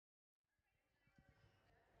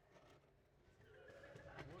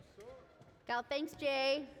Scout. Thanks,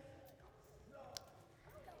 Jay.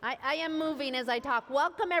 I am moving as I talk.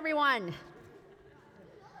 Welcome, everyone.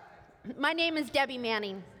 My name is Debbie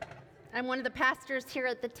Manning. I'm one of the pastors here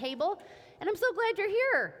at the table, and I'm so glad you're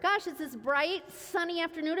here. Gosh, it's this bright, sunny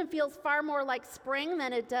afternoon. It feels far more like spring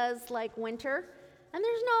than it does like winter. And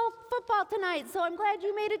there's no football tonight, so I'm glad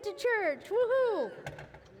you made it to church. Woohoo!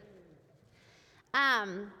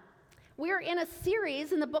 We're in a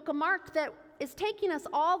series in the book of Mark that is taking us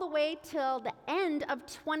all the way till the end of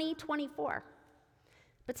 2024.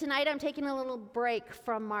 But tonight I'm taking a little break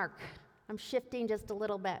from Mark. I'm shifting just a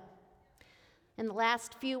little bit. In the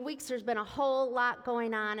last few weeks, there's been a whole lot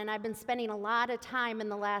going on, and I've been spending a lot of time in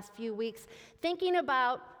the last few weeks thinking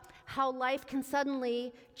about how life can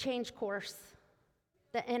suddenly change course.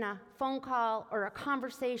 That in a phone call or a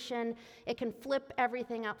conversation, it can flip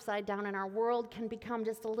everything upside down, and our world can become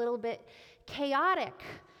just a little bit chaotic.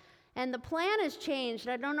 And the plan has changed.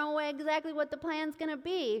 I don't know exactly what the plan's going to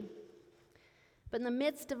be. But in the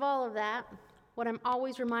midst of all of that, what I'm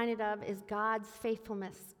always reminded of is God's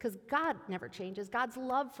faithfulness, because God never changes. God's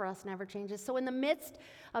love for us never changes. So in the midst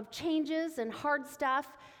of changes and hard stuff,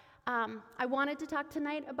 I wanted to talk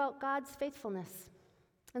tonight about God's faithfulness.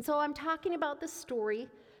 And so I'm talking about the story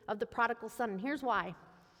of the prodigal son, and here's why.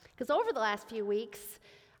 Because over the last few weeks,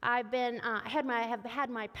 I have had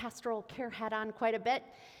my pastoral care hat on quite a bit,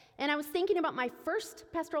 and I was thinking about my first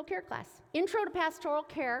pastoral care class, Intro to Pastoral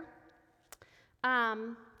Care,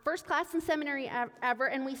 first class in seminary ever,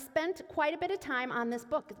 and we spent quite a bit of time on this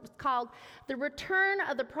book. It was called The Return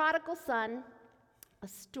of the Prodigal Son, A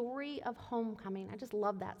Story of Homecoming. I just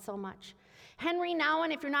love that so much. Henry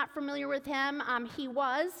Nouwen, if you're not familiar with him, he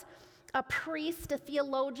was a priest, a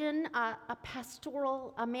theologian,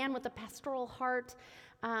 a man with a pastoral heart.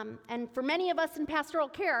 And for many of us in pastoral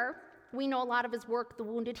care, we know a lot of his work, The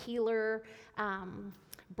Wounded Healer,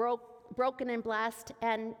 Broken and Blessed,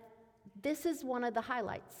 and this is one of the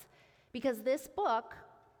highlights, because this book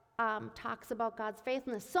talks about God's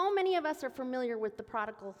faithfulness. So many of us are familiar with the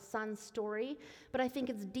prodigal son story, but I think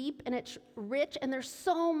it's deep and it's rich, and there's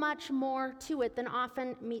so much more to it than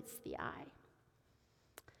often meets the eye.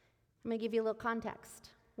 I'm going to give you a little context.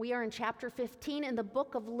 We are in chapter 15 in the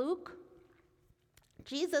book of Luke.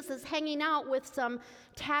 Jesus is hanging out with some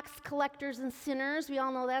tax collectors and sinners. We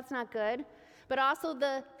all know that's not good, but also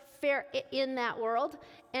the in that world,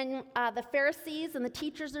 and the Pharisees and the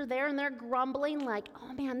teachers are there, and they're grumbling like,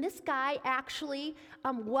 oh man, this guy actually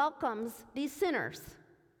welcomes these sinners.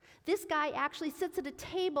 This guy actually sits at a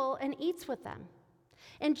table and eats with them.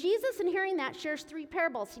 And Jesus, in hearing that, shares 3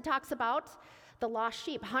 parables. He talks about the lost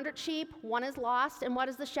sheep. 100 sheep, one is lost, and what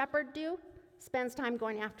does the shepherd do? Spends time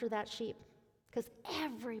going after that sheep, because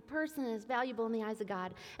every person is valuable in the eyes of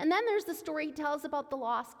God. And then there's the story he tells about the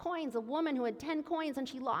lost coins, a woman who had 10 coins and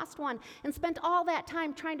she lost one and spent all that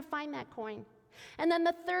time trying to find that coin. And then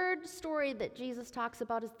the third story that Jesus talks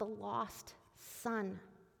about is the lost son.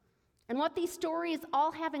 And what these stories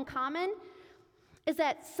all have in common is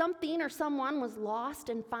that something or someone was lost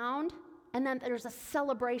and found, and then there's a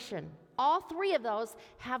celebration. All 3 of those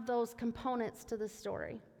have those components to the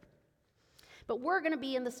story. But we're going to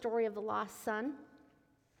be in the story of the lost son.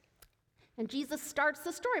 And Jesus starts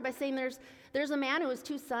the story by saying there's a man who has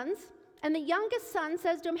 2 sons. And the youngest son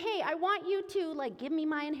says to him, hey, I want you to give me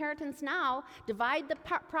my inheritance now, divide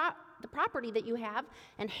the property that you have,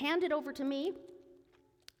 and hand it over to me.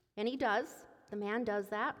 And he does. The man does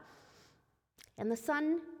that. And the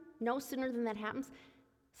son, no sooner than that happens,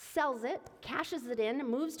 sells it, cashes it in,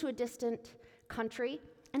 moves to a distant country,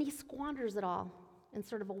 and he squanders it all in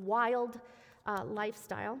sort of a wild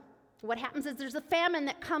lifestyle. What happens is there's a famine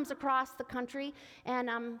that comes across the country,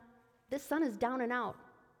 and this son is down and out.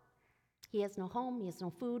 He has no home, he has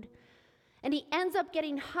no food, and he ends up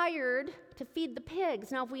getting hired to feed the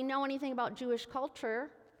pigs. Now, if we know anything about Jewish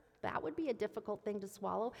culture, that would be a difficult thing to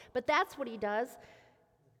swallow, but that's what he does,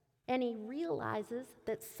 and he realizes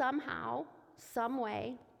that somehow, some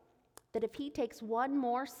way, that if he takes one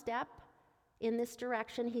more step in this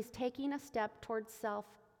direction, he's taking a step towards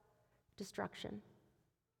self-destruction.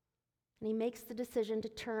 And he makes the decision to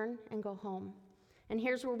turn and go home. And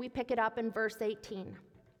here's where we pick it up in verse 18.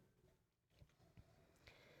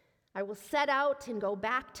 I will set out and go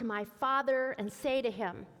back to my father and say to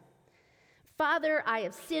him, Father, I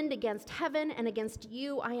have sinned against heaven and against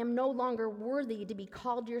you. I am no longer worthy to be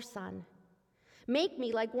called your son. Make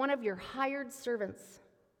me like one of your hired servants.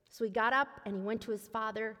 So he got up and he went to his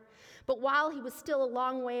father. But while he was still a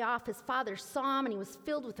long way off, his father saw him and he was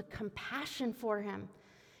filled with a compassion for him.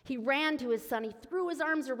 He ran to his son, he threw his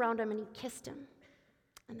arms around him and he kissed him.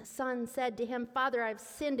 And the son said to him, Father, I've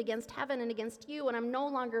sinned against heaven and against you, and I'm no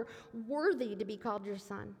longer worthy to be called your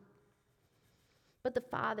son. But the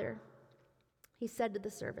father, he said to the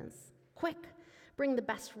servants, Quick, bring the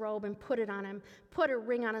best robe and put it on him. Put a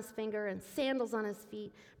ring on his finger and sandals on his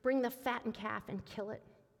feet. Bring the fattened calf and kill it.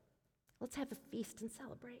 Let's have a feast and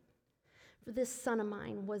celebrate. For this son of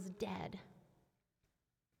mine was dead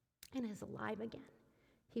and is alive again.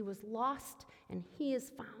 He was lost and he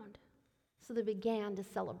is found. So they began to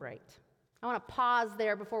celebrate. I want to pause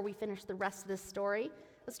there before we finish the rest of this story.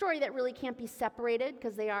 A story that really can't be separated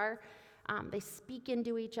because they speak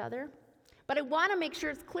into each other. But I want to make sure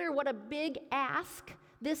it's clear what a big ask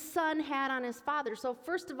this son had on his father. So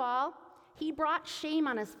first of all, he brought shame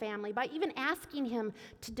on his family by even asking him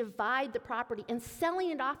to divide the property and selling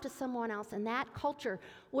it off to someone else. And that culture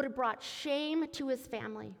would have brought shame to his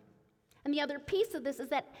family. And the other piece of this is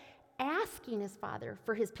that asking his father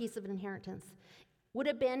for his piece of inheritance would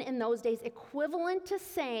have been in those days equivalent to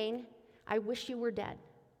saying, I wish you were dead.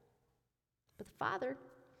 But the father,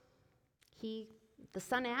 the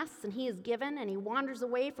son asks and he is given, and he wanders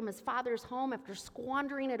away from his father's home after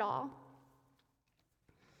squandering it all.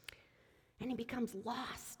 And he becomes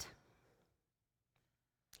lost.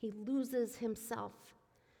 He loses himself.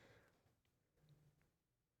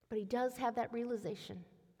 But he does have that realization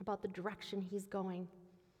about the direction he's going.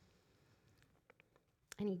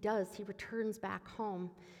 And he returns back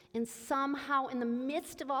home. And somehow, in the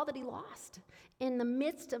midst of all that he lost, in the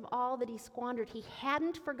midst of all that he squandered, he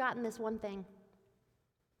hadn't forgotten this one thing,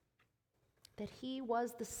 that he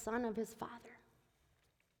was the son of his father.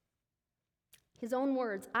 His own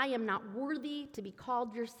words, I am not worthy to be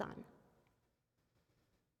called your son.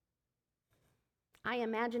 I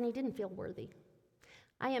imagine he didn't feel worthy.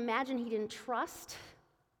 I imagine he didn't trust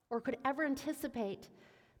or could ever anticipate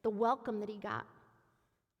the welcome that he got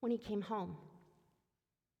when he came home.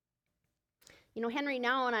 You know, Henry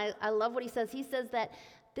Nouwen, I love what he says. He says that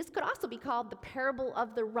this could also be called the parable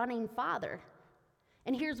of the running father.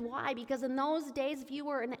 And here's why. Because in those days, if you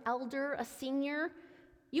were an elder, a senior,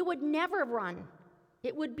 you would never run.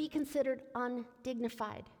 It would be considered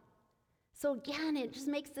undignified. So again, it just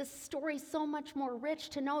makes this story so much more rich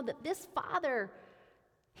to know that this father,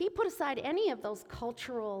 he put aside any of those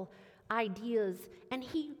cultural ideas and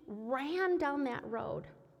he ran down that road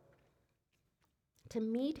to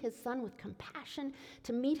meet his son with compassion,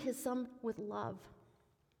 to meet his son with love.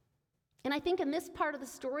 And I think in this part of the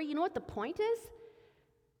story, you know what the point is?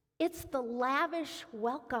 It's the lavish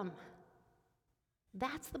welcome.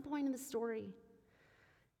 That's the point of the story.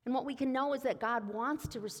 And what we can know is that God wants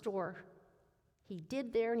to restore. He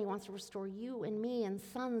did there, and he wants to restore you and me and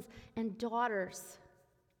sons and daughters.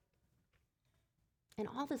 And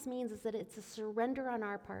all this means is that it's a surrender on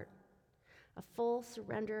our part, a full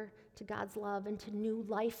surrender to God's love and to new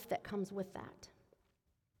life that comes with that.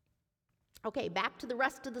 Okay, back to the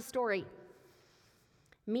rest of the story.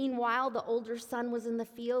 Meanwhile, the older son was in the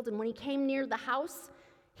field, and when he came near the house,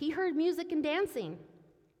 he heard music and dancing.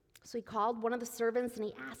 So he called one of the servants, and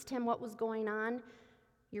he asked him what was going on.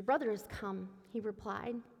 Your brother has come, he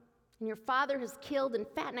replied, and your father has killed and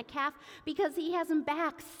fattened a calf because he has him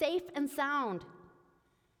back safe and sound.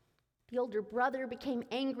 The older brother became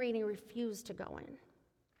angry, and he refused to go in.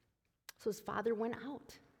 So his father went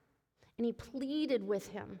out, and he pleaded with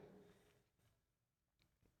him.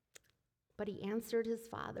 But he answered his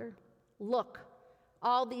father, Look,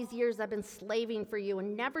 all these years I've been slaving for you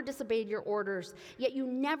and never disobeyed your orders, yet you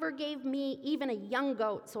never gave me even a young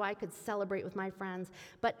goat so I could celebrate with my friends.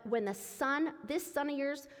 But when this son of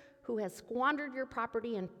yours who has squandered your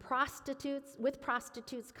property and with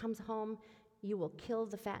prostitutes comes home, you will kill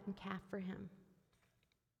the fattened calf for him.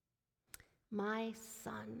 My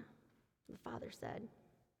son, the father said,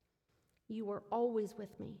 you are always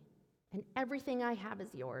with me, and everything I have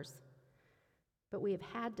is yours. But we have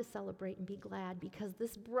had to celebrate and be glad because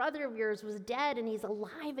this brother of yours was dead and he's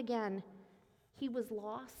alive again. He was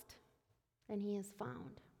lost and he is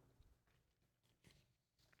found.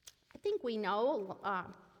 I think we know,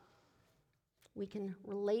 we can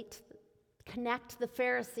connect the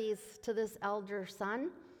Pharisees to this elder son,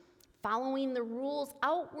 following the rules,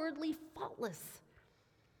 outwardly faultless.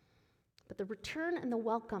 But the return and the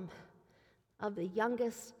welcome of the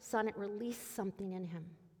youngest son, it released something in him.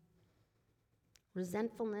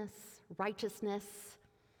 Resentfulness, righteousness,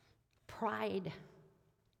 pride.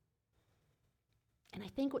 And I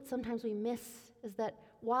think what sometimes we miss is that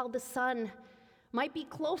while the son might be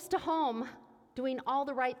close to home, doing all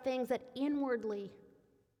the right things, that inwardly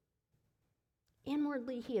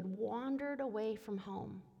he had wandered away from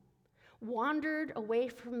home, wandered away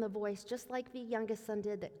from the voice, just like the youngest son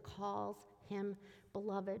did, that calls him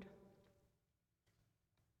beloved.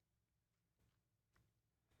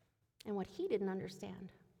 And what he didn't understand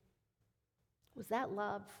was that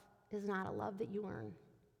love is not a love that you earn.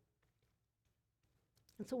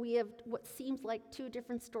 And so we have what seems like two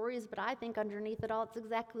different stories, but I think underneath it all, it's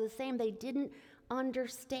exactly the same. They didn't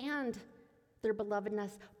understand their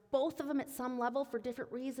belovedness. Both of them, at some level, for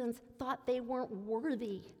different reasons, thought they weren't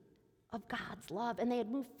worthy of God's love. And they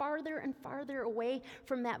had moved farther and farther away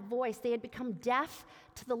from that voice. They had become deaf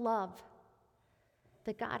to the love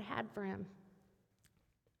that God had for him.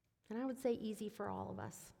 And I would say easy for all of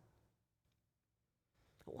us.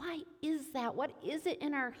 Why is that? What is it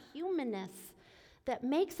in our humanness that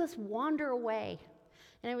makes us wander away?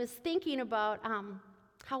 And I was thinking about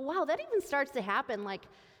how, wow, that even starts to happen, like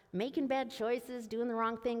making bad choices, doing the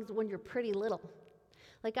wrong things when you're pretty little.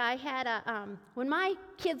 Like I had when my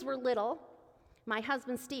kids were little, my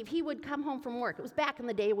husband Steve, he would come home from work. It was back in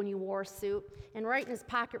the day when you wore a suit, and right in his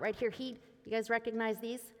pocket right here, you guys recognize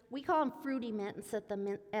these? We call them Fruity Mints at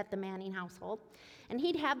the Manning household. And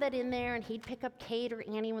he'd have that in there, and he'd pick up Kate or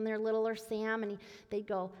Annie when they're little, or Sam, and they'd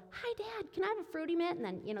go, "Hi, Dad, can I have a Fruity Mint?" And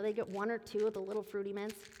then, they'd get one or two of the little Fruity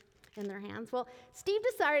Mints in their hands. Well, Steve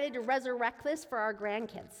decided to resurrect this for our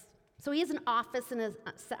grandkids. So he has an office in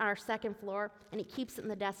our second floor, and he keeps it in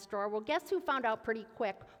the desk drawer. Well, guess who found out pretty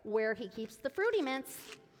quick where he keeps the Fruity Mints?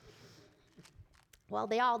 Well,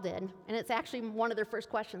 they all did, and it's actually one of their first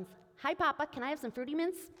questions. "Hi, Papa, can I have some Fruity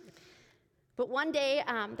Mints?" But one day,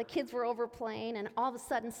 the kids were over playing, and all of a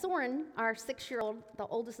sudden, Soren, our 6-year-old, the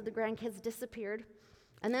oldest of the grandkids, disappeared.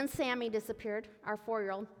 And then Sammy disappeared, our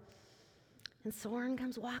 4-year-old. And Soren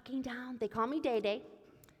comes walking down. They call me Day-Day.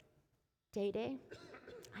 "Day-Day,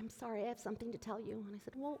 I'm sorry, I have something to tell you." And I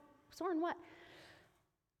said, "Well, Soren, what?"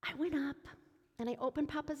 "I went up, and I opened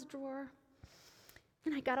Papa's drawer,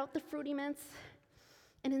 and I got out the Fruity Mints,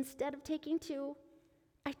 and instead of taking 2,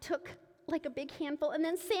 I took like a big handful, and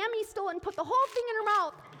then Sammy stole it and put the whole thing in her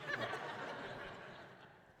mouth."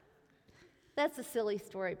 That's a silly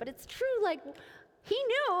story, but it's true. Like, he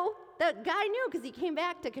knew, that guy knew, because he came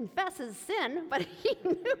back to confess his sin, but he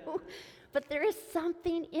knew. But there is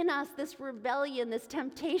something in us, this rebellion, this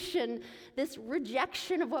temptation, this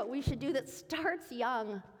rejection of what we should do that starts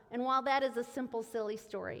young. And while that is a simple, silly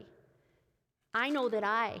story, I know that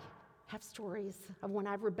I have stories of when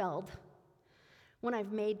I've rebelled, when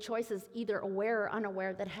I've made choices, either aware or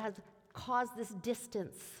unaware, that has caused this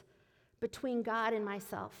distance between God and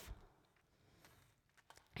myself.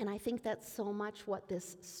 And I think that's so much what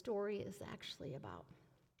this story is actually about.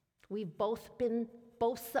 We've all been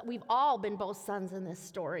both sons in this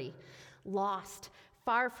story, lost,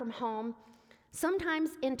 far from home,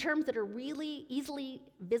 sometimes in terms that are really easily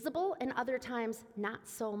visible, and other times not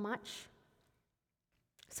so much.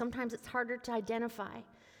 Sometimes it's harder to identify,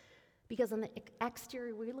 because on the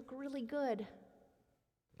exterior, we look really good,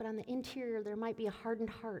 but on the interior, there might be a hardened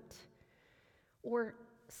heart or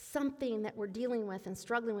something that we're dealing with and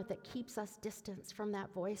struggling with that keeps us distant from that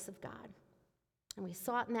voice of God. And we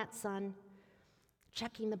saw it in that son,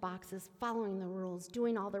 checking the boxes, following the rules,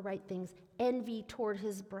 doing all the right things, envy toward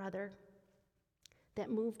his brother that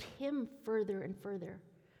moved him further and further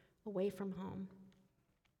away from home.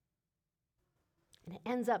 And it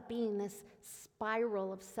ends up being this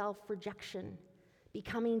spiral of self-rejection,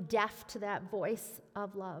 becoming deaf to that voice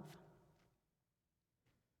of love.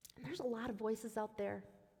 And there's a lot of voices out there.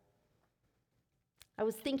 I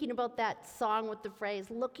was thinking about that song with the phrase,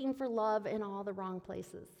 "looking for love in all the wrong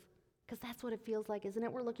places." Because that's what it feels like, isn't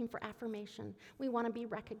it? We're looking for affirmation. We want to be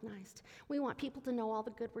recognized. We want people to know all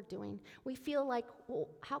the good we're doing. We feel like, well,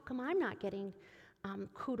 how come I'm not getting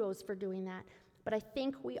kudos for doing that? But I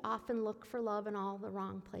think we often look for love in all the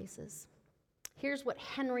wrong places. Here's what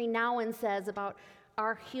Henry Nouwen says about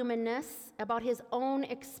our humanness, about his own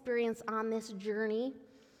experience on this journey.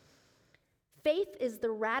 "Faith is the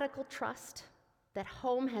radical trust that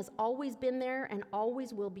home has always been there and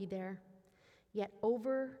always will be there. Yet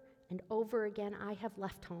over and over again, I have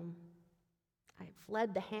left home. I have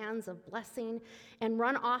fled the hands of blessing and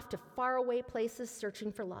run off to faraway places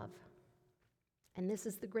searching for love. And this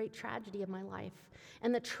is the great tragedy of my life,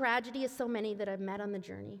 and the tragedy of so many that I've met on the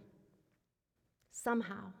journey.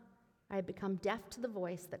 Somehow, I have become deaf to the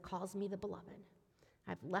voice that calls me the beloved.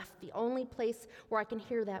 I've left the only place where I can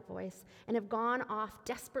hear that voice and have gone off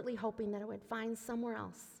desperately hoping that I would find somewhere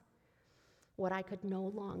else what I could no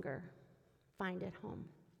longer find at home."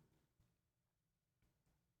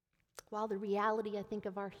 While the reality, I think,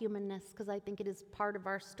 of our humanness, because I think it is part of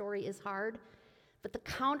our story, is hard, but the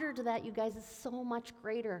counter to that, you guys, is so much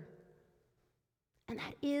greater. And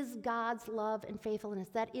that is God's love and faithfulness.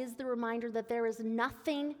 That is the reminder that there is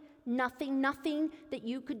nothing nothing that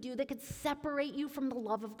you could do that could separate you from the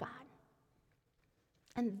love of God.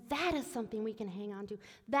 And that is something we can hang on to.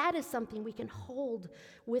 That is something we can hold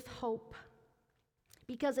with hope.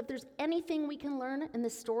 Because if there's anything we can learn in the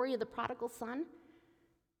story of the prodigal son,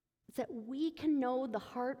 it's that we can know the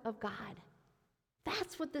heart of God.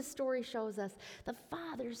 That's what this story shows us. The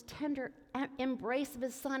Father's tender embrace of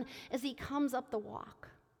his son as he comes up the walk.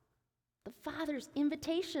 The Father's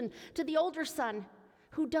invitation to the older son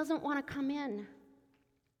who doesn't want to come in.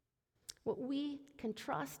 What we can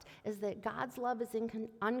trust is that God's love is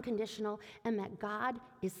unconditional and that God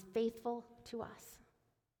is faithful to us.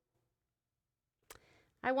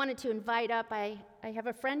 I wanted to invite up, I have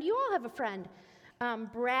a friend, you all have a friend.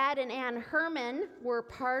 Brad and Ann Herman were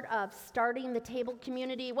part of starting the table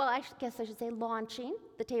community. Well, I guess I should say launching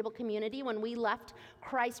the table community when we left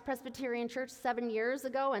Christ Presbyterian Church 7 years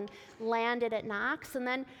ago and landed at Knox. And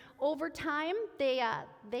then over time,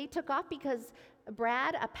 they took off because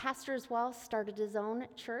Brad, a pastor as well, started his own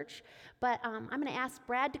church. But I'm going to ask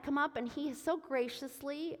Brad to come up, and he has so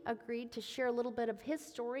graciously agreed to share a little bit of his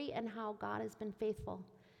story and how God has been faithful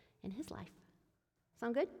in his life.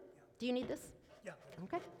 Sound good? Do you need this? Yeah.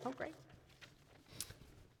 Okay. Oh, great.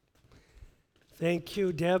 Thank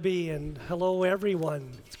you, Debbie, and hello, everyone.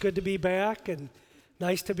 It's good to be back and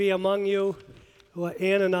nice to be among you. Well,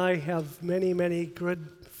 Ann and I have many, many good,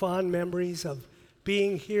 fond memories of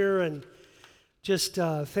being here, and just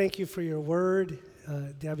thank you for your word.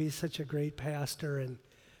 Debbie's such a great pastor, and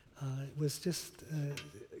it was just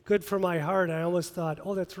good for my heart. I almost thought,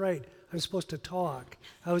 oh, that's right, I'm supposed to talk.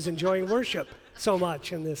 I was enjoying worship so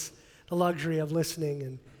much in this, the luxury of listening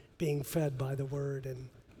and being fed by the word and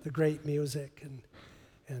the great music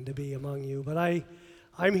and to be among you. But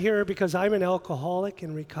I'm here because I'm an alcoholic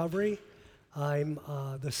in recovery. I'm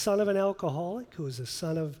the son of an alcoholic who is the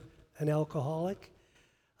son of an alcoholic.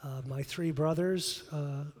 My 3 brothers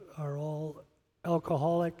are all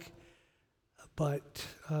alcoholic, but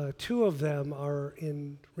 2 of them are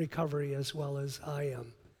in recovery as well as I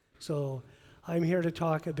am. So I'm here to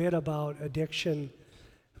talk a bit about addiction,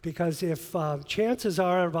 because if chances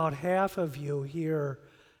are about half of you here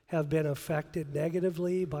have been affected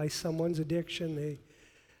negatively by someone's addiction.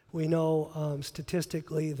 We know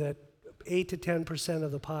statistically that 8 to 10%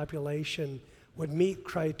 of the population would meet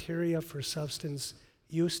criteria for substance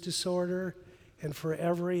use disorder, and for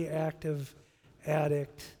every active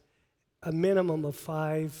addict, a minimum of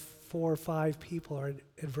 4 or 5 people are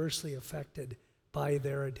adversely affected by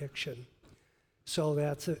their addiction. So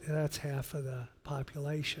that's half of the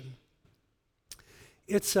population.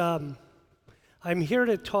 I'm here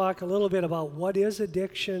to talk a little bit about what is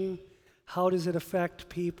addiction, how does it affect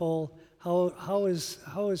people, how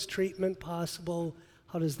is treatment possible,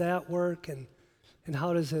 how does that work, and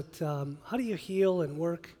how do you heal and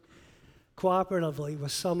work cooperatively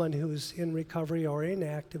with someone who's in recovery or in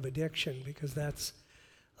active addiction, because that's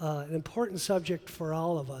an important subject for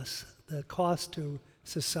all of us. The cost to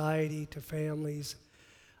society, to families,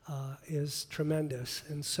 is tremendous.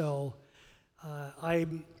 And so I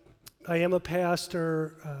am a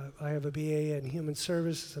pastor. I have a BA in Human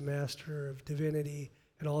Services, a Master of Divinity,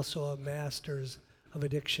 and also a Master's of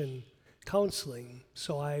Addiction Counseling.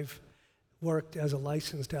 So I've worked as a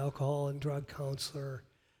licensed alcohol and drug counselor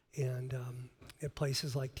and at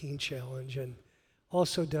places like Teen Challenge, and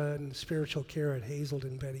also done spiritual care at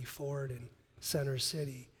Hazelden, Betty Ford, and Center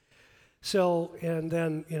City. So, and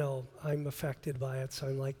then, I'm affected by it, so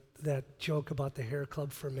I'm like that joke about the hair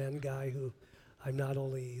club for men guy who I'm not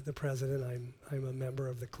only the president, I'm a member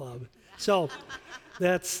of the club. So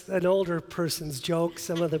that's an older person's joke.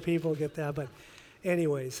 Some of the people get that, but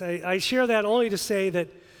anyways, I share that only to say that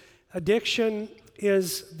addiction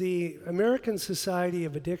is the American Society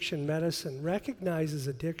of Addiction Medicine recognizes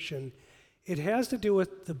addiction. It has to do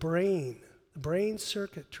with the brain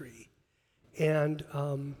circuitry, and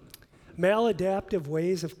maladaptive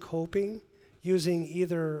ways of coping using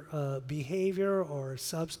either behavior or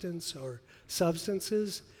substance or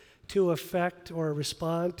substances to affect or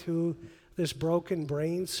respond to this broken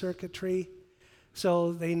brain circuitry.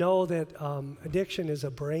 So they know that addiction is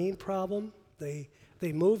a brain problem. They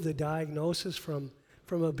move the diagnosis from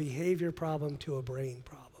a behavior problem to a brain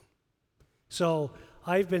problem. So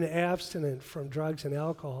I've been abstinent from drugs and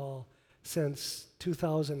alcohol since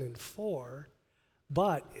 2004,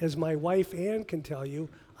 but as my wife Ann can tell you,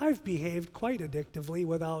 I've behaved quite addictively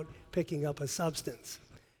without picking up a substance.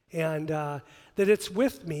 And that it's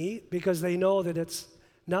with me because they know that it's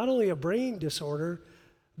not only a brain disorder,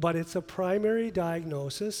 but it's a primary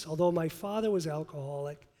diagnosis. Although my father was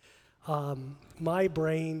alcoholic, my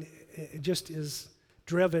brain just is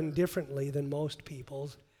driven differently than most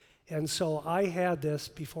people's. And so I had this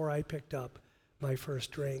before I picked up my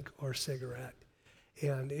first drink or cigarette.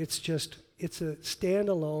 And it's a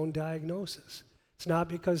standalone diagnosis. It's not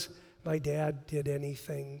because my dad did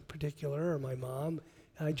anything particular or my mom.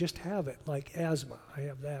 I just have it, like asthma. I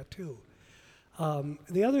have that too.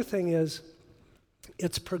 The other thing is,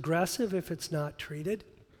 it's progressive if it's not treated.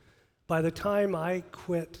 By the time I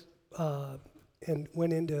quit and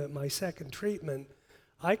went into my second treatment,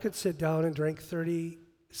 I could sit down and drink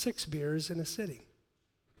 36 beers in a sitting.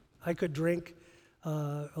 I could drink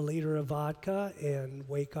a liter of vodka and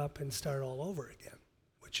wake up and start all over again,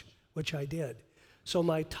 which I did. So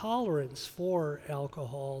my tolerance for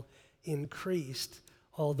alcohol increased,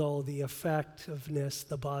 although the effectiveness,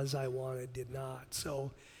 the buzz I wanted, did not.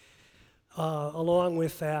 So along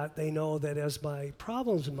with that, they know that as my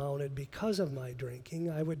problems mounted because of my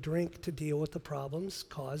drinking, I would drink to deal with the problems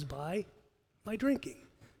caused by my drinking.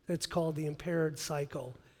 It's called the impaired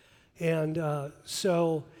cycle. And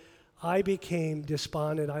so I became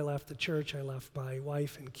despondent. I left the church. I left my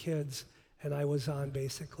wife and kids, and I was on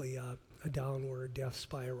basically a downward death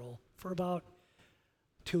spiral for about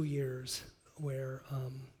 2 years, where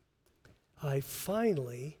I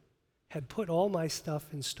finally had put all my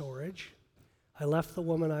stuff in storage. I left the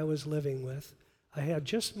woman I was living with. I had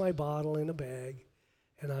just my bottle in a bag,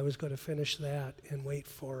 and I was going to finish that and wait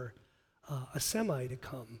for a semi to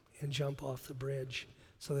come and jump off the bridge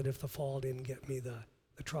so that if the fall didn't get me, the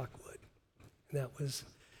truck would. And that was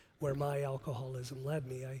where my alcoholism led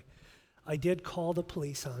me. I did call the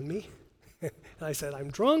police on me. And I said, I'm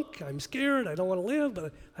drunk, I'm scared, I don't want to live,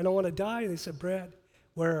 but I don't want to die. And they said, Brad,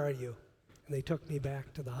 where are you? And they took me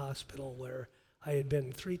back to the hospital where I had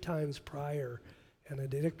been 3 times prior, and an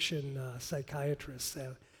addiction psychiatrist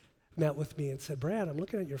met with me and said, Brad, I'm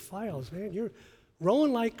looking at your files, man. You're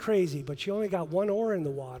rowing like crazy, but you only got 1 oar in the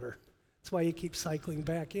water. That's why you keep cycling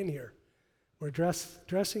back in here. We're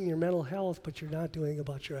addressing your mental health, but you're not doing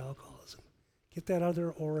about your alcoholism. Get that other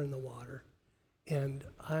oar in the water. And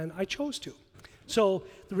I chose to. So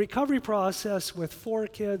the recovery process with 4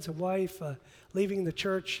 kids, a wife, leaving the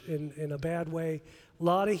church in a bad way, a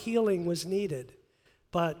lot of healing was needed.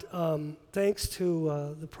 But thanks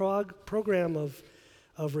to the program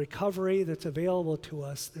of recovery that's available to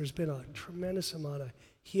us, there's been a tremendous amount of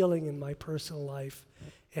healing in my personal life,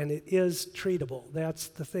 and it is treatable. That's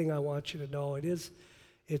the thing I want you to know.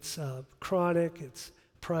 It's chronic, it's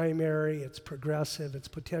primary, it's progressive, it's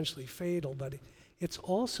potentially fatal, but it's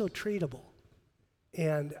also treatable.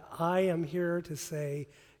 And I am here to say,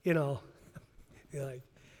 you're like,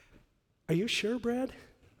 are you sure, Brad?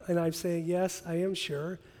 And I'm saying, yes, I am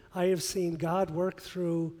sure. I have seen God work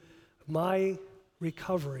through my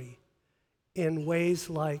recovery in ways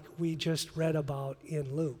like we just read about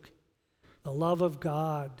in Luke. The love of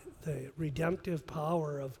God, the redemptive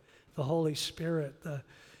power of the Holy Spirit,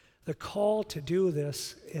 the call to do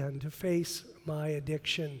this and to face my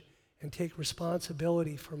addiction and take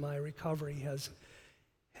responsibility for my recovery has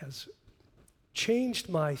changed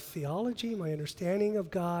my theology, my understanding of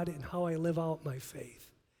God, and how I live out my faith.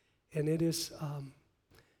 And it has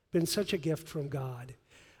been such a gift from God.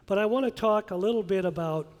 But I want to talk a little bit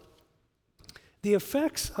about the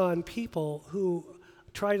effects on people who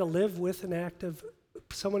try to live with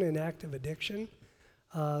someone in active addiction.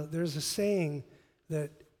 There's a saying that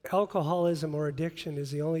alcoholism or addiction is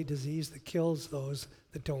the only disease that kills those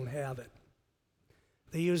that don't have it.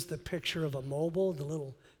 They use the picture of a mobile, the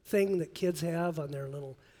little thing that kids have on their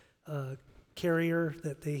little carrier,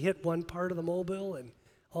 that they hit one part of the mobile and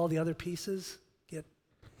all the other pieces get.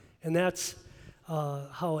 And that's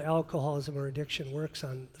how alcoholism or addiction works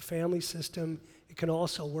on the family system. It can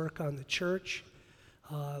also work on the church.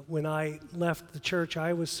 When I left the church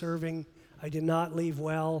I was serving, I did not leave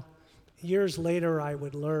well. Years later, I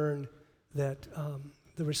would learn that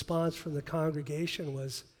the response from the congregation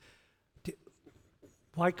was,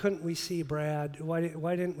 why couldn't we see Brad? Why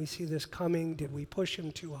didn't we see this coming? Did we push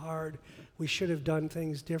him too hard? We should have done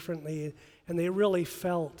things differently. And they really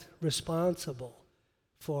felt responsible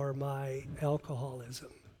for my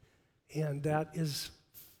alcoholism. And that is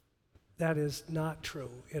not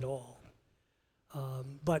true at all.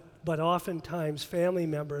 But oftentimes family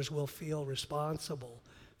members will feel responsible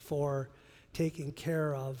for taking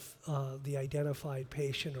care of the identified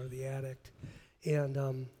patient or the addict.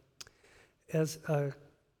 And as a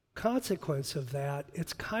consequence of that,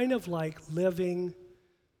 it's kind of like living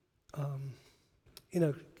in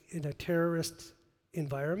a terrorist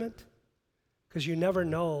environment, because you never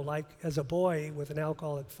know. Like as a boy with an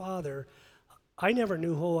alcoholic father, I never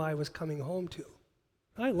knew who I was coming home to.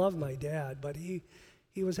 I loved my dad, but he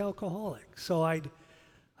was alcoholic. So I'd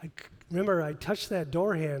remember I'd touch that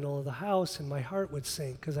door handle of the house and my heart would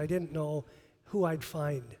sink because I didn't know who I'd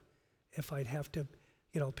find, if I'd have to,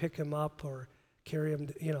 pick him up or carry him,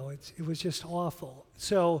 it was just awful.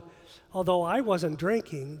 So although I wasn't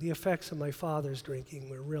drinking, the effects of my father's drinking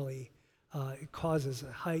were really, it causes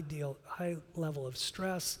a high level of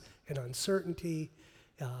stress and uncertainty.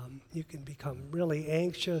 You can become really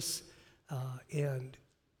anxious. And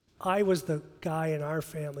I was the guy in our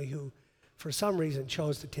family who, for some reason,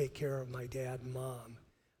 chose to take care of my dad and mom.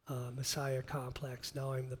 Messiah complex.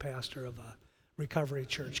 Now I'm the pastor of a recovery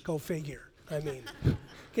church. Go figure. I mean,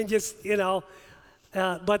 can just,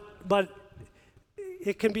 but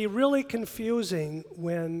it can be really confusing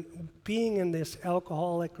when being in this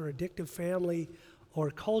alcoholic or addictive family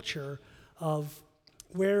or culture of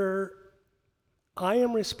where I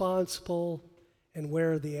am responsible and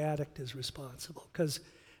where the addict is responsible. Because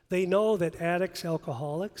they know that addicts,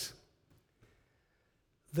 alcoholics,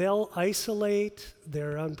 they'll isolate,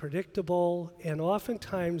 they're unpredictable, and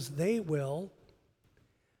oftentimes they will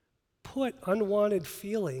put unwanted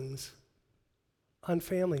feelings on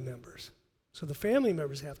family members. So the family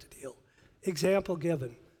members have to deal. Example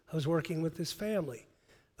given, I was working with this family.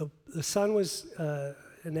 The son was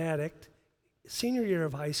an addict, senior year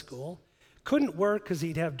of high school, couldn't work because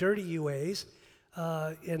he'd have dirty UAs,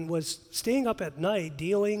 and was staying up at night,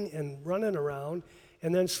 dealing and running around,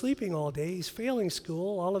 and then sleeping all day. He's failing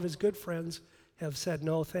school. All of his good friends have said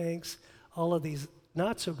no thanks. All of these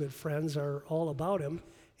not so good friends are all about him.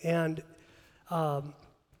 And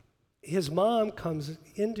his mom comes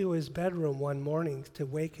into his bedroom one morning to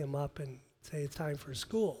wake him up and say it's time for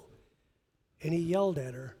school. And he yelled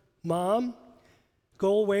at her, "Mom,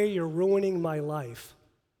 go away, you're ruining my life."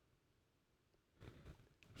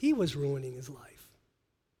 He was ruining his life.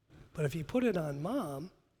 But if you put it on mom,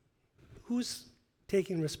 who's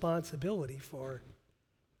taking responsibility for?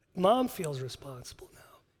 Mom feels responsible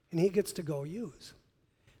now, and he gets to go use.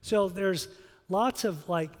 So there's lots of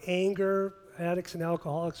anger. Addicts and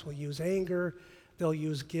alcoholics will use anger. They'll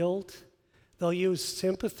use guilt. They'll use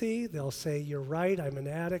sympathy. They'll say, "You're right, I'm an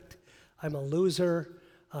addict. I'm a loser.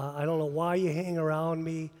 I don't know why you hang around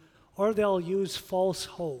me." Or they'll use false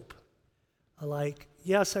hope.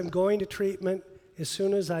 "Yes, I'm going to treatment as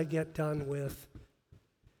soon as I get done with."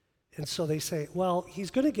 And so they say, "Well,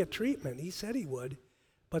 he's going to get treatment. He said he would."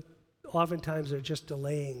 But oftentimes they're just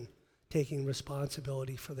delaying taking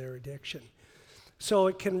responsibility for their addiction. So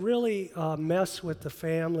it can really mess with the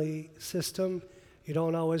family system. You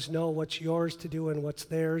don't always know what's yours to do and what's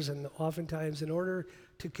theirs. And oftentimes, in order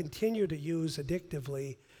to continue to use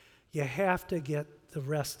addictively, you have to get the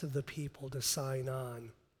rest of the people to sign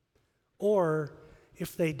on. Or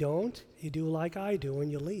if they don't, you do like I do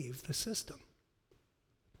and you leave the system.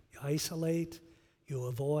 You isolate, you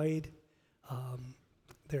avoid,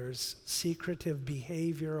 there's secretive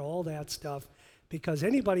behavior, all that stuff. Because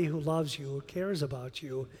anybody who loves you, who cares about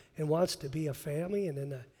you, and wants to be a family and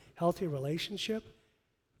in a healthy relationship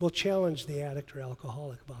will challenge the addict or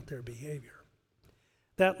alcoholic about their behavior.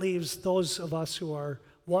 That leaves those of us who are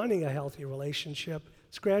wanting a healthy relationship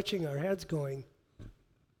scratching our heads going,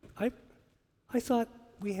 I thought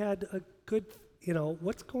we had a good,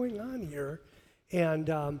 what's going on here? And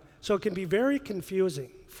so it can be very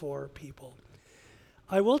confusing for people.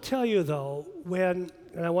 I will tell you, though, and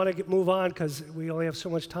I want to move on because we only have so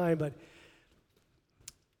much time,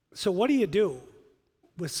 so what do you do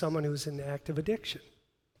with someone who's in active addiction?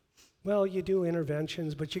 Well, you do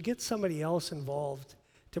interventions, but you get somebody else involved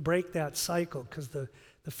to break that cycle because the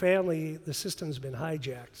family, the system's been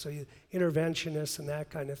hijacked, so interventionists and that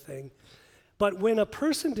kind of thing. But when a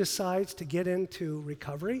person decides to get into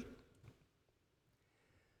recovery,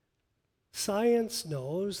 science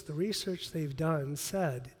knows, the research they've done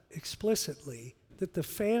said explicitly that the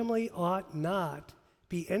family ought not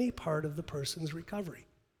be any part of the person's recovery.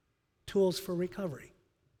 Tools for recovery.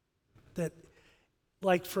 That,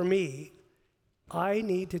 like for me, I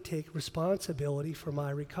need to take responsibility for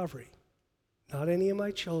my recovery. Not any of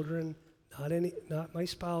my children, not my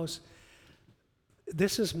spouse.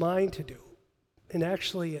 This is mine to do. And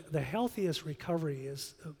actually, the healthiest recovery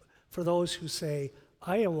is for those who say,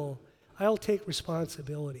 I'll take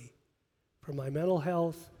responsibility for my mental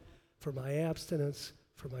health, for my abstinence,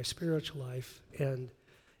 for my spiritual life. And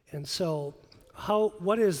so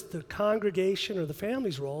what is the congregation or the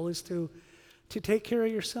family's role is to take care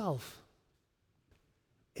of yourself.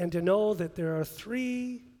 And to know that there are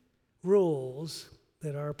 3 rules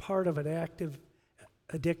that are part of an active,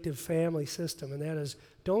 addictive family system, and that is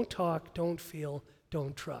don't talk, don't feel,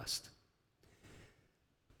 don't trust.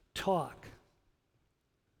 Talk.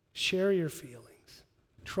 Share your feelings.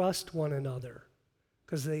 Trust one another.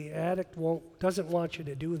 because the addict doesn't want you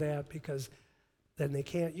to do that because then they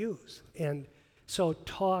can't use. And so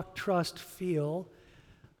talk, trust, feel.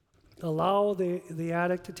 Allow the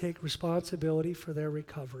addict to take responsibility for their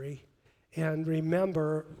recovery. And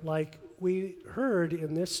remember, like we heard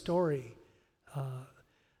in this story,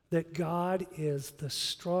 that God is the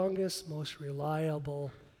strongest, most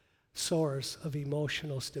reliable source of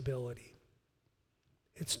emotional stability.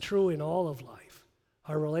 It's true in all of life.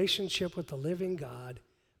 Our relationship with the living God,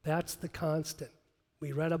 that's the constant.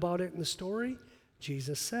 We read about it in the story.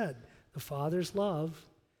 Jesus said the Father's love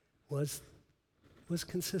was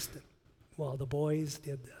consistent while the boys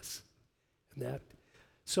did this.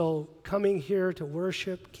 So coming here to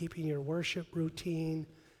worship, keeping your worship routine,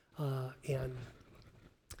 and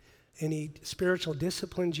any spiritual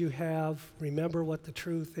disciplines you have, remember what the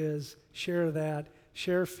truth is, share that,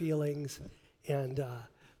 share feelings, and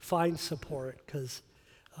find support, because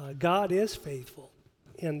God is faithful,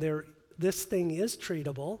 and this thing is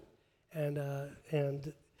treatable, and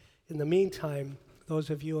in the meantime, those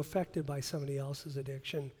of you affected by somebody else's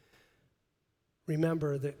addiction,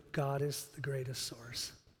 remember that God is the greatest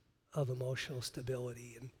source of emotional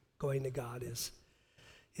stability, and going to God is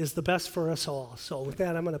the best for us all. So with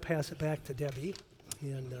that, I'm going to pass it back to Debbie.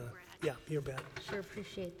 And yeah, you bet. Sure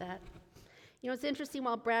appreciate that. You know, it's interesting,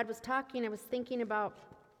 while Brad was talking, I was thinking about,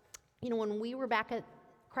 when we were back at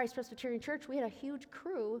Christ Presbyterian Church, we had a huge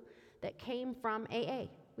crew that came from AA.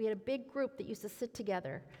 We had a big group that used to sit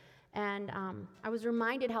together. And I was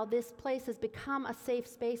reminded how this place has become a safe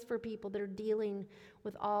space for people that are dealing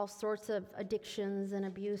with all sorts of addictions and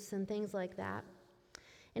abuse and things like that.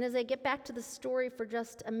 And as I get back to the story for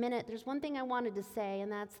just a minute, there's one thing I wanted to say, and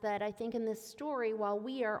that's that I think in this story, while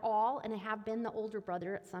we are all, and have been the older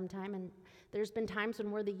brother at some time, and there's been times when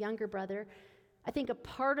we're the younger brother, I think a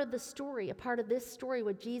part of this story,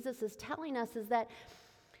 what Jesus is telling us is that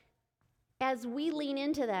as we lean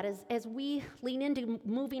into that, as we lean into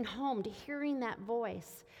moving home, to hearing that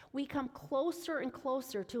voice, we come closer and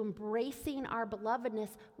closer to embracing our belovedness.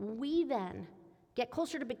 We then get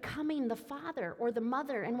closer to becoming the father or the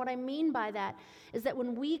mother. And what I mean by that is that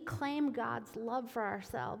when we claim God's love for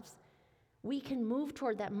ourselves, we can move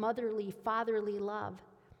toward that motherly, fatherly love.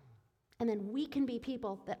 And then we can be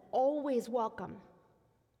people that always welcome.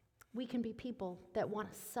 We can be people that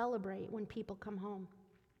want to celebrate when people come home.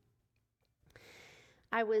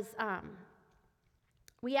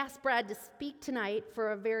 We asked Brad to speak tonight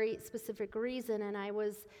for a very specific reason, and I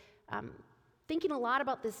was thinking a lot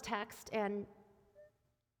about this text, and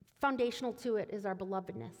foundational to it is our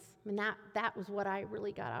belovedness. I mean, that was what I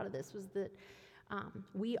really got out of this, was that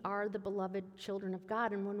we are the beloved children of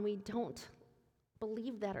God, and when we don't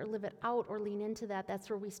believe that or live it out or lean into that, that's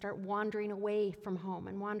where we start wandering away from home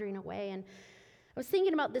and wandering away. And I was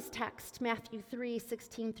thinking about this text, Matthew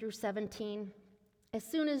 3:16-17. As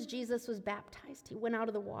soon as Jesus was baptized, he went out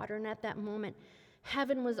of the water, and at that moment,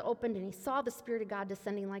 heaven was opened, and he saw the Spirit of God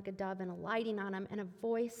descending like a dove and alighting on him, and a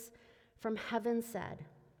voice from heaven said,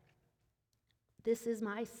 "This is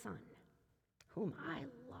my Son, whom I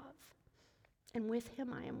love, and with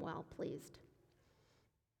him I am well pleased."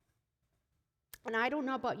 And I don't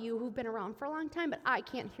know about you who've been around for a long time, but I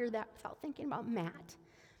can't hear that without thinking about Matt.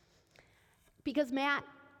 Because Matt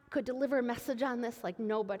could deliver a message on this like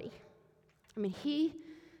nobody. I mean, he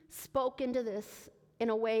spoke into this in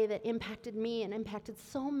a way that impacted me and impacted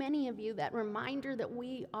so many of you, that reminder that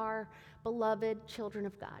we are beloved children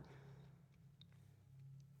of God.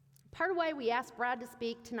 Part of why we asked Brad to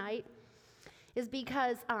speak tonight is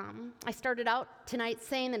because I started out tonight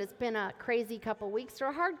saying that it's been a crazy couple weeks, or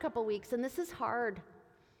a hard couple weeks, and this is hard.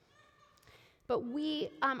 But we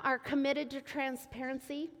are committed to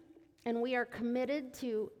transparency, and we are committed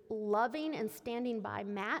to loving and standing by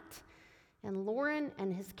Matt and Lauren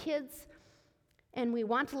and his kids. And we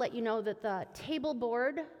want to let you know that the table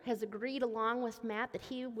board has agreed, along with Matt, that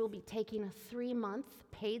he will be taking a 3-month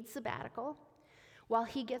paid sabbatical while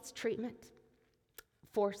he gets treatment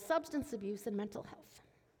for substance abuse and mental health.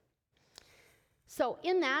 So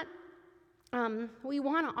in that, we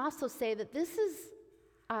want to also say that this is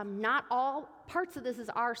not all parts of this is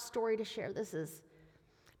our story to share. This is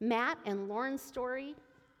Matt and Lauren's story.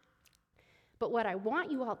 But what I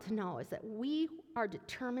want you all to know is that we are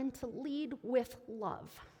determined to lead with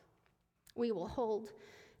love. We will hold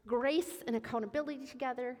grace and accountability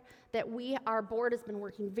together, that our board has been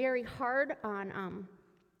working very hard on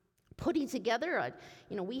putting together.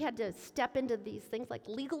 We had to step into these things like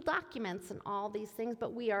legal documents and all these things,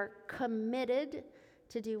 but we are committed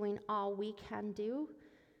to doing all we can do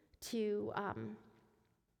to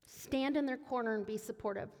stand in their corner and be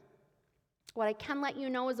supportive. What I can let you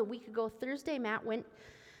know is a week ago Thursday, Matt went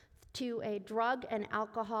to a drug and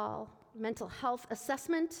alcohol mental health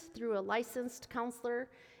assessment through a licensed counselor,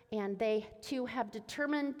 and they too have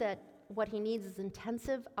determined that what he needs is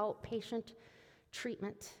intensive outpatient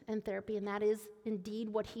treatment and therapy, and that is indeed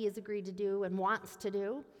what he has agreed to do and wants to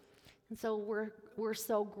do. And so we're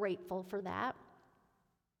so grateful for that.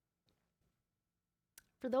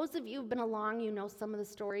 For those of you who've been along, you know some of the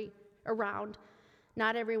story around.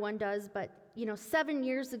 Not everyone does, but 7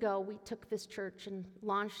 years ago we took this church and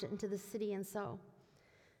launched it into the city, and so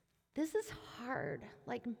this is hard.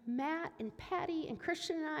 Like Matt and Patty and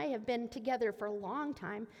Christian and I have been together for a long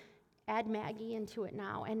time. Add Maggie into it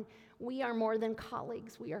now, and we are more than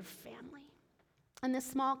colleagues. We are family. In this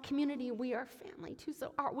small community, we are family too,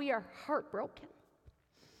 so we are heartbroken.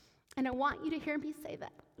 And I want you to hear me say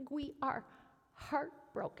that. We are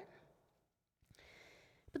heartbroken.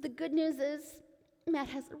 But the good news is, Matt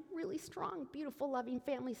has a really strong, beautiful, loving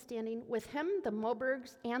family standing with him, the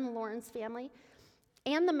Mobergs and the Lawrence family,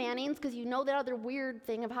 and the Mannings, because you know that other weird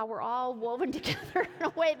thing of how we're all woven together in a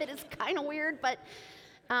way that is kind of weird, but,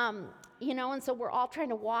 and so we're all trying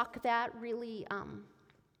to walk that really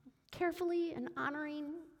carefully and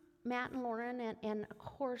honoring Matt and Lauren and of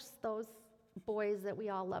course, those boys that we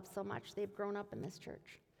all love so much. They've grown up in this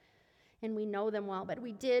church, and we know them well, but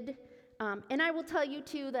we did. And I will tell you,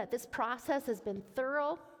 too, that this process has been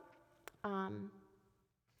thorough.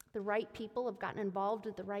 The right people have gotten involved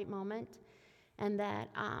at the right moment, and that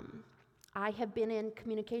I have been in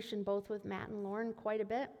communication both with Matt and Lauren quite a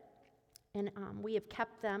bit, and we have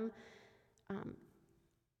kept them.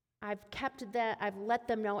 I've let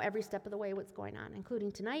them know every step of the way what's going on,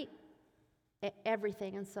 including tonight,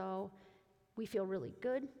 everything, and so we feel really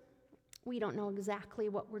good. We don't know exactly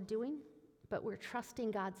what we're doing, but we're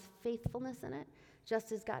trusting God's faithfulness in it,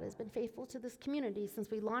 just as God has been faithful to this community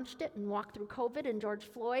since we launched it and walked through COVID and George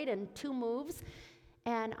Floyd and 2 moves,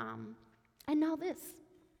 and now this.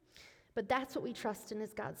 But that's what we trust in,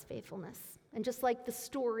 is God's faithfulness. And just like the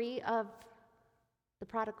story of the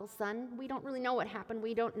prodigal son, we don't really know what happened.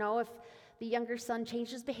 We don't know if the younger son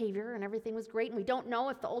changed his behavior and everything was great, and we don't know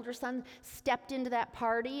if the older son stepped into that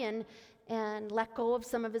party and let go of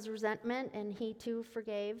some of his resentment, and he too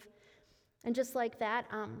forgave. And just like that,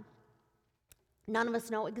 none of us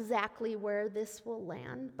know exactly where this will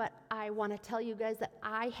land, but I want to tell you guys that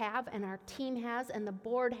I have, and our team has, and the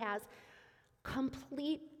board has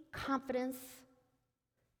complete confidence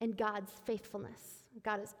in God's faithfulness.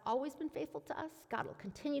 God has always been faithful to us. God will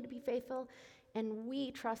continue to be faithful, and we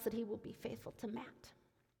trust that he will be faithful to Matt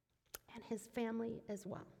and his family as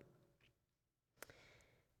well.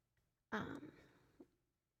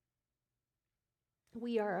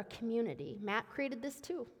 We are a community. Matt created this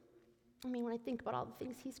too. I mean, when I think about all the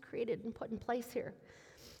things he's created and put in place here.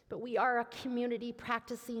 But we are a community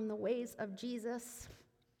practicing the ways of Jesus.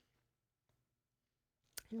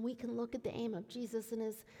 And we can look at the aim of Jesus and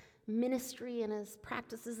his ministry and his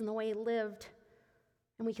practices and the way he lived.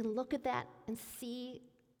 And we can look at that and see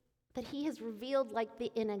that he has revealed like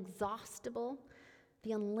the inexhaustible,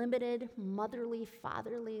 the unlimited, motherly,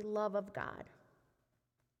 fatherly love of God.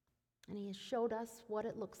 And he has showed us what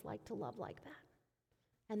it looks like to love like that.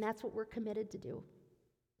 And that's what we're committed to do.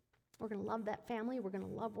 We're going to love that family. We're going to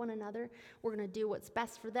love one another. We're going to do what's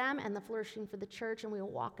best for them and the flourishing for the church, and we will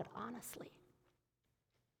walk it honestly.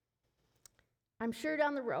 I'm sure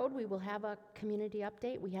down the road we will have a community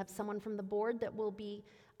update. We have someone from the board that will be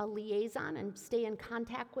a liaison and stay in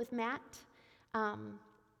contact with Matt.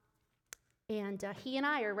 And he and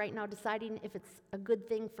I are right now deciding if it's a good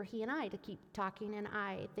thing for he and I to keep talking, and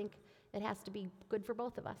I think it has to be good for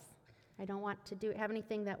both of us. I don't want to have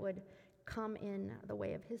anything that would come in the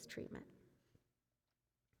way of his treatment.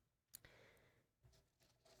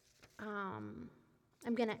 I'm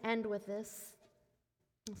going to end with this.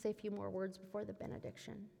 I'll say a few more words before the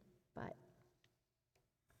benediction. But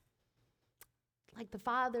like the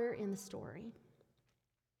father in the story,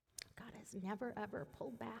 God has never, ever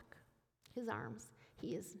pulled back his arms.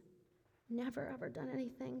 He has never, ever done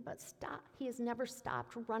anything but stop. He has never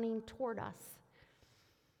stopped running toward us.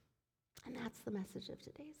 And that's the message of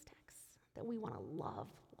today's text, that we want to love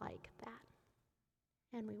like that.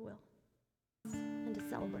 And we will. And to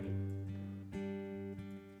celebrate.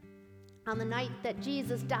 On the night that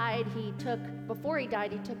Jesus died, before he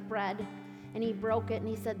died, he took bread and he broke it and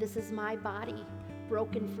he said, "This is my body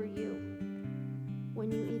broken for you.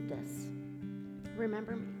 When you eat this,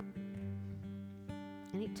 remember me."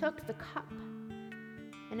 And he took the cup,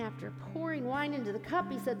 and after pouring wine into the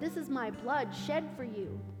cup, he said, "This is my blood shed for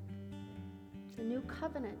you. It's a new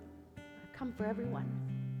covenant. I come for everyone.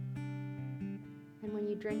 And when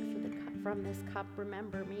you drink from the cup, from this cup,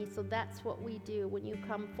 remember me. So that's what we do. When you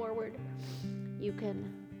come forward, you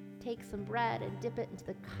can take some bread and dip it into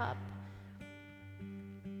the cup.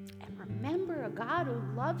 And remember a God who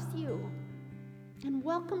loves you and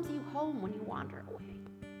welcomes you home when you wander away.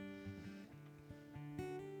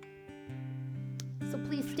 So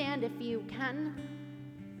please stand if you can,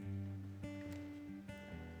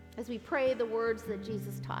 as we pray the words that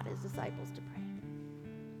Jesus taught his disciples to pray.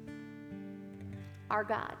 Our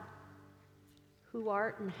God, who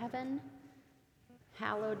art in heaven,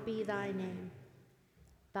 hallowed be thy name.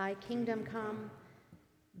 Thy kingdom come,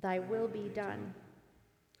 thy will be done,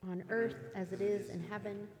 on earth as it is in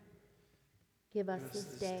heaven. Give us this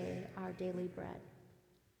day our daily bread,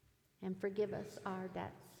 and forgive us our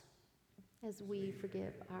debts, as we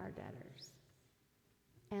forgive our debtors.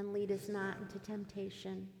 And lead us not into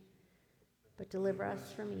temptation, but deliver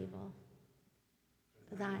us from evil.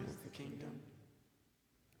 For thine is the kingdom,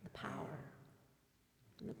 the power,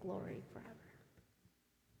 and the glory forever.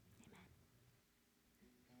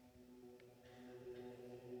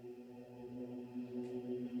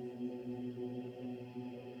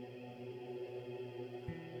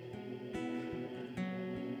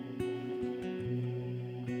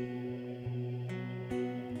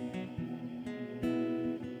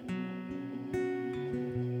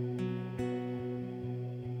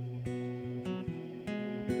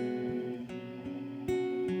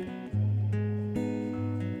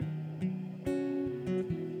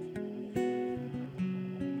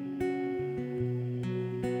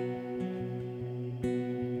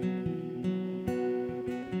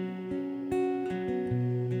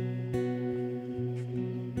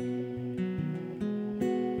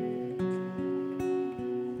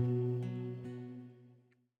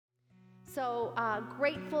 So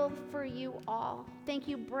grateful for you all. Thank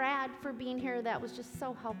you, Brad, for being here. That was just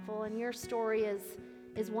so helpful. And your story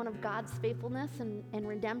is one of God's faithfulness and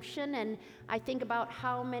redemption. And I think about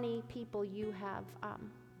how many people you have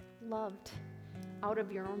loved out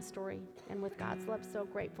of your own story and with God's love. So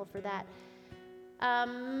grateful for that.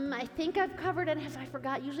 I think I've covered it. Have I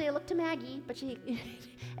forgot? Usually I look to Maggie, but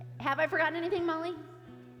have I forgotten anything, Molly?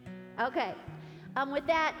 Okay. With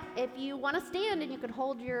that, if you want to stand and you can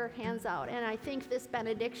hold your hands out. And I think this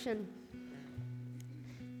benediction,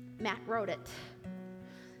 Matt wrote it.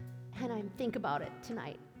 And I think about it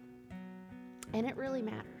tonight. And it really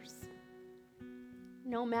matters.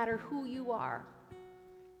 No matter who you are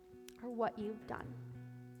or what you've done.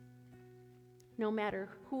 No matter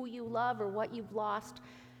who you love or what you've lost.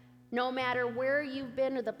 No matter where you've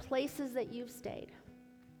been or the places that you've stayed.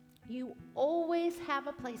 You always have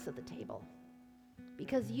a place at the table.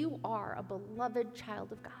 Because you are a beloved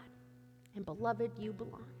child of God. And beloved, you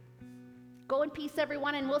belong. Go in peace,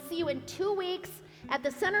 everyone, and we'll see you in 2 weeks at the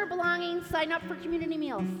Center of Belonging. Sign up for community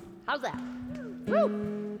meals. How's that?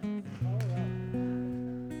 Woo!